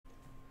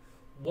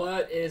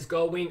What is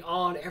going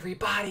on,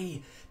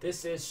 everybody?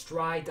 This is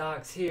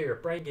Stridox here,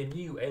 bringing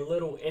you a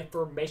little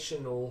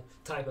informational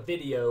type of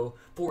video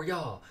for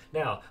y'all.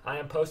 Now, I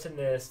am posting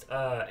this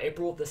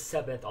April the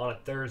 7th on a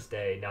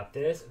Thursday. Now,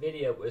 this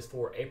video is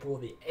for April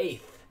the 8th,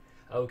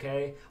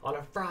 okay? On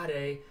a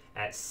Friday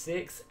at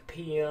 6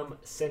 p.m.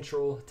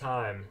 Central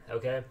Time,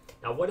 okay?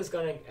 Now, what is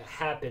going to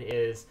happen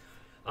is,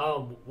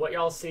 what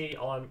y'all see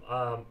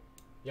on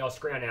y'all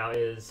screen right now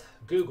is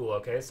Google,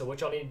 okay? So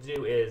what y'all need to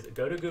do is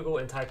go to Google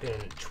and type in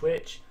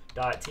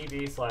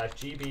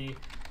twitch.tv/GB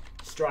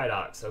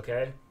Stridox,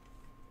 okay?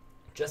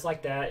 Just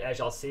like that, as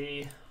y'all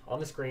see on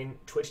the screen,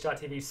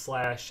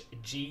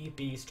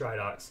 twitch.tv/GB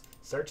Stridox.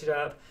 Search it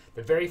up.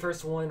 The very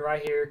first one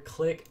right here,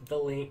 click the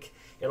link.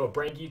 It'll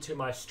bring you to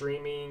my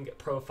streaming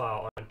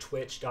profile on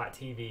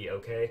twitch.tv,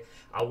 okay?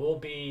 I will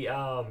be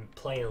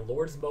playing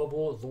Lords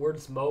Mobile.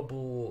 Lords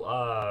Mobile,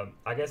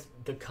 I guess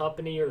the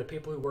company or the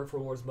people who work for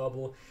Lords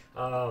Mobile,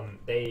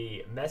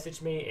 they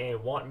messaged me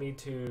and want me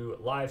to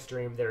live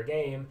stream their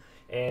game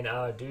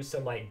and do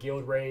some like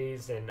guild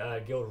raids and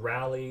guild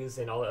rallies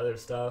and all that other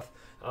stuff.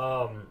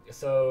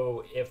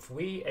 So if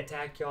we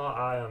attack y'all,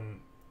 I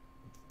am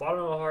bottom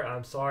of my heart,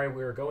 I'm sorry.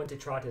 We're going to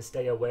try to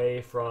stay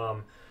away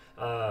from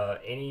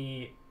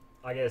any,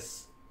 I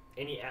guess,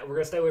 we're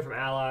gonna stay away from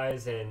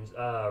allies and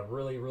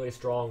really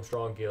strong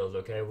guilds.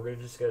 Okay, we're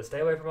just gonna stay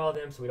away from all of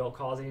them so we don't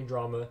cause any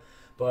drama.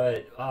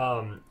 But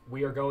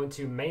we are going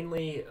to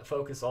mainly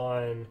focus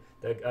on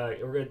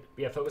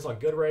focus on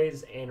good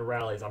raids and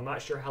rallies. I'm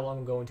not sure how long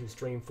I'm going to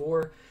stream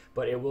for,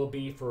 but it will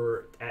be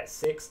at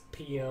 6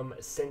 p.m.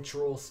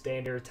 Central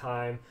Standard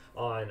Time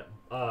on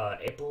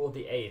April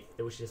the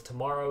 8th, which is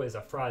tomorrow, is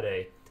a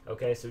Friday.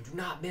 Okay, so do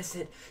not miss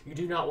it. You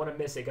do not want to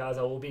miss it, guys.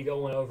 I will be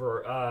going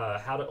over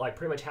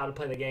pretty much how to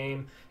play the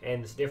game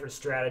and different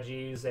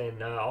strategies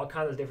and all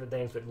kinds of different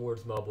things with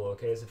Lords Mobile.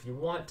 Okay, so if you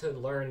want to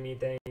learn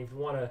anything, if you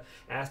want to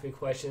ask me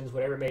questions,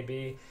 whatever it may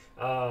be,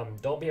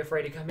 don't be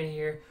afraid to come in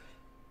here.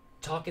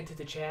 Talk into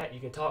the chat. You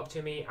can talk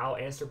to me. I'll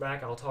answer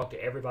back. I'll talk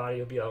to everybody.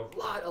 It'll be a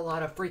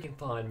lot of freaking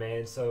fun,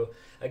 man. So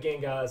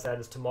again, guys, that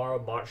is tomorrow,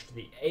 March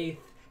the 8th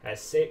at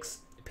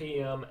 6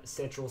 p.m.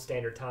 Central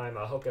Standard Time.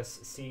 I hope to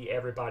see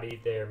everybody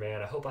there,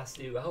 man. I hope I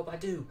do. I hope I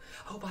do,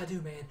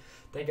 man.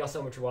 Thank y'all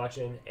so much for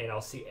watching, and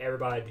I'll see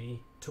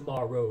everybody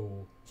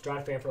tomorrow.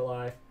 Stride fan for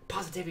life.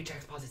 Positivity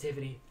checks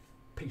positivity.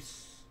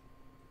 Peace.